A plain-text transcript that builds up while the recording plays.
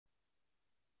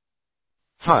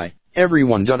Hi,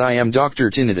 everyone. I am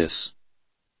Dr. Tinnitus.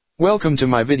 Welcome to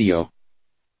my video.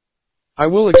 I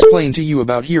will explain to you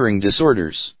about hearing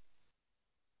disorders.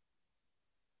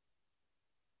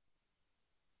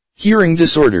 Hearing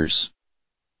disorders.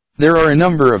 There are a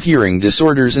number of hearing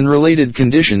disorders and related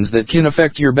conditions that can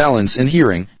affect your balance and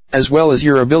hearing, as well as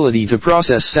your ability to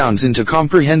process sounds into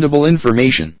comprehensible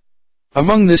information.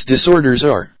 Among these disorders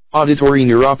are auditory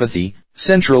neuropathy,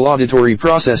 central auditory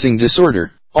processing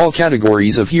disorder, all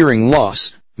categories of hearing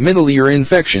loss, middle ear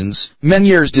infections,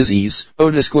 Meniere's disease,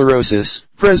 otosclerosis,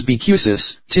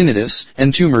 presbycusis, tinnitus,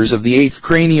 and tumors of the eighth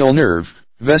cranial nerve,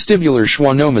 vestibular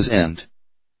schwannomas and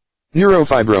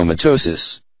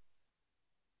neurofibromatosis.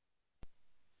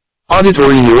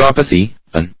 Auditory neuropathy.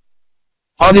 An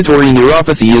auditory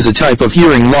neuropathy is a type of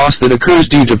hearing loss that occurs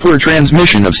due to poor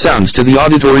transmission of sounds to the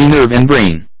auditory nerve and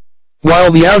brain. While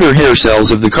the outer hair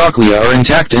cells of the cochlea are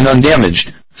intact and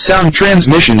undamaged, sound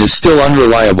transmission is still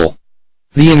unreliable.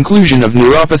 The inclusion of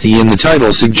neuropathy in the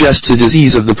title suggests a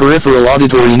disease of the peripheral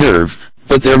auditory nerve,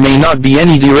 but there may not be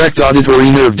any direct auditory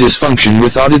nerve dysfunction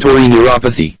with auditory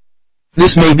neuropathy.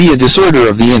 This may be a disorder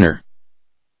of the inner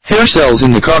hair cells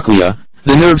in the cochlea,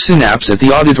 the nerve synapse at the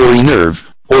auditory nerve,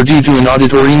 or due to an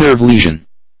auditory nerve lesion.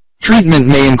 Treatment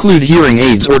may include hearing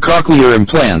aids or cochlear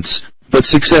implants, but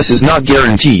success is not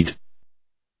guaranteed.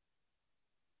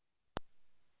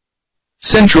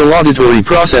 Central Auditory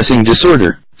Processing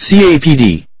Disorder,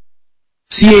 CAPD.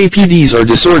 CAPDs are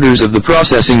disorders of the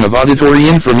processing of auditory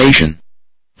information.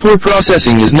 Poor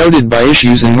processing is noted by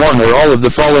issues in one or all of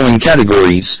the following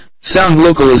categories: sound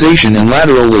localization and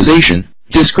lateralization,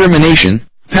 discrimination,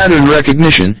 pattern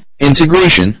recognition,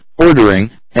 integration,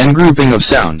 ordering, and grouping of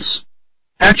sounds.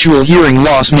 Actual hearing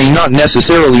loss may not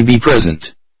necessarily be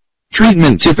present.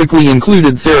 Treatment typically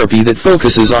included therapy that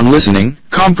focuses on listening,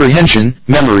 comprehension,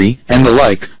 memory, and the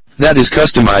like, that is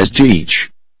customized to each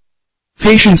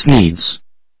patient's needs.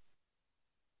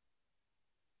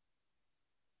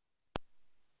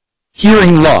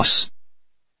 Hearing loss.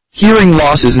 Hearing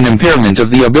loss is an impairment of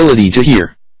the ability to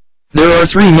hear. There are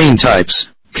three main types: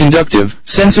 conductive,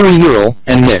 sensory neural,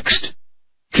 and mixed.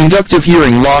 Conductive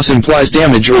hearing loss implies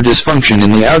damage or dysfunction in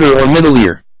the outer or middle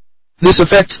ear. This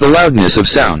affects the loudness of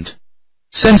sound.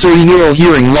 Sensory neural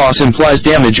hearing loss implies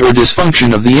damage or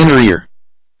dysfunction of the inner ear.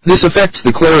 This affects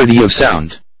the clarity of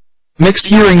sound. Mixed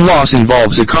hearing loss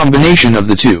involves a combination of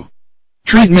the two.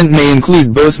 Treatment may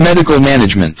include both medical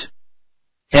management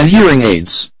and hearing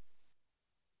aids.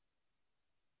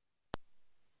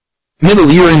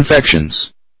 Middle ear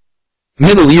infections.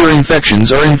 Middle ear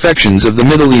infections are infections of the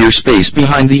middle ear space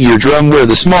behind the eardrum where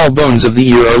the small bones of the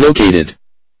ear are located.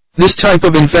 This type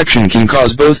of infection can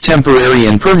cause both temporary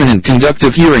and permanent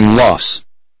conductive hearing loss.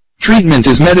 Treatment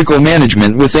is medical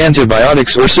management with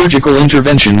antibiotics or surgical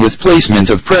intervention with placement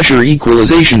of pressure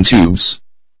equalization tubes.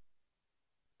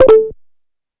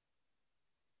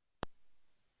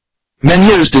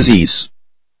 Meniere's disease.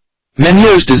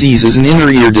 Meniere's disease is an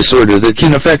inner ear disorder that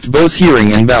can affect both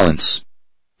hearing and balance.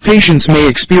 Patients may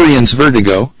experience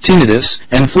vertigo, tinnitus,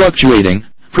 and fluctuating,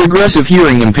 progressive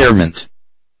hearing impairment.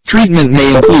 Treatment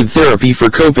may include therapy for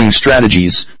coping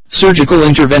strategies, surgical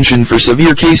intervention for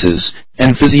severe cases,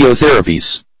 and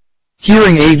physiotherapies.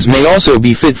 Hearing aids may also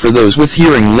be fit for those with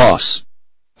hearing loss.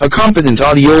 A competent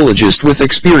audiologist with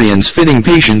experience fitting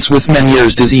patients with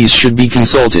Meniere's disease should be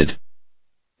consulted.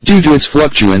 Due to its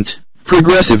fluctuant,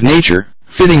 progressive nature,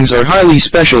 fittings are highly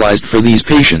specialized for these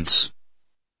patients.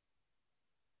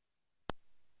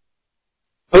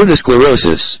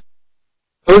 Otosclerosis.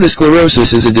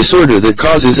 Otosclerosis is a disorder that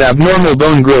causes abnormal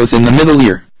bone growth in the middle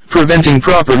ear, preventing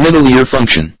proper middle ear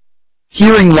function.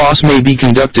 Hearing loss may be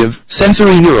conductive,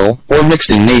 sensory neural, or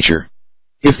mixed in nature.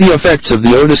 If the effects of the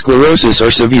otosclerosis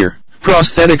are severe,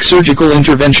 prosthetic surgical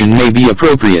intervention may be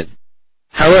appropriate.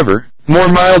 However, more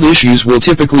mild issues will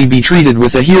typically be treated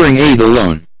with a hearing aid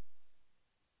alone.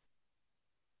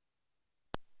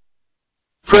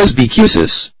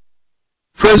 Presbycusis.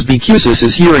 Presbycusis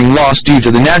is hearing loss due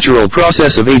to the natural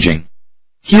process of aging.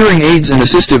 Hearing aids and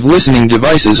assistive listening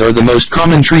devices are the most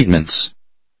common treatments.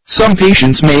 Some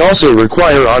patients may also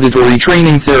require auditory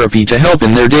training therapy to help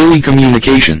in their daily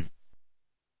communication.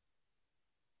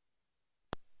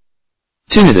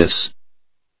 Tinnitus.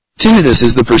 Tinnitus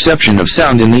is the perception of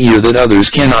sound in the ear that others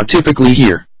cannot typically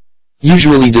hear.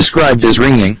 Usually described as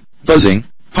ringing, buzzing,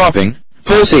 popping,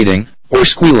 pulsating, or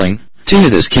squealing,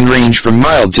 tinnitus can range from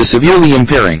mild to severely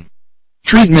impairing.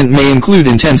 Treatment may include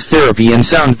intense therapy and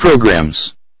sound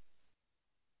programs.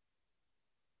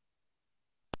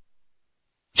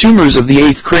 Tumors of the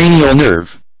eighth cranial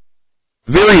nerve.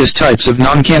 Various types of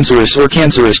non-cancerous or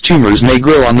cancerous tumors may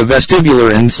grow on the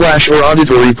vestibular and/or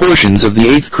auditory portions of the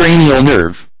 8th cranial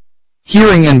nerve.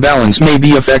 Hearing and balance may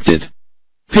be affected.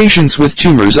 Patients with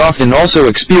tumors often also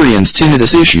experience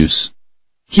tinnitus issues.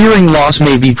 Hearing loss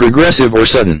may be progressive or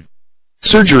sudden.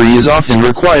 Surgery is often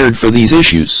required for these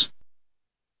issues.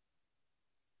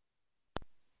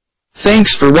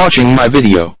 Thanks for watching my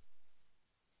video.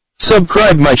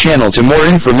 Subscribe my channel to more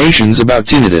informations about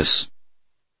tinnitus.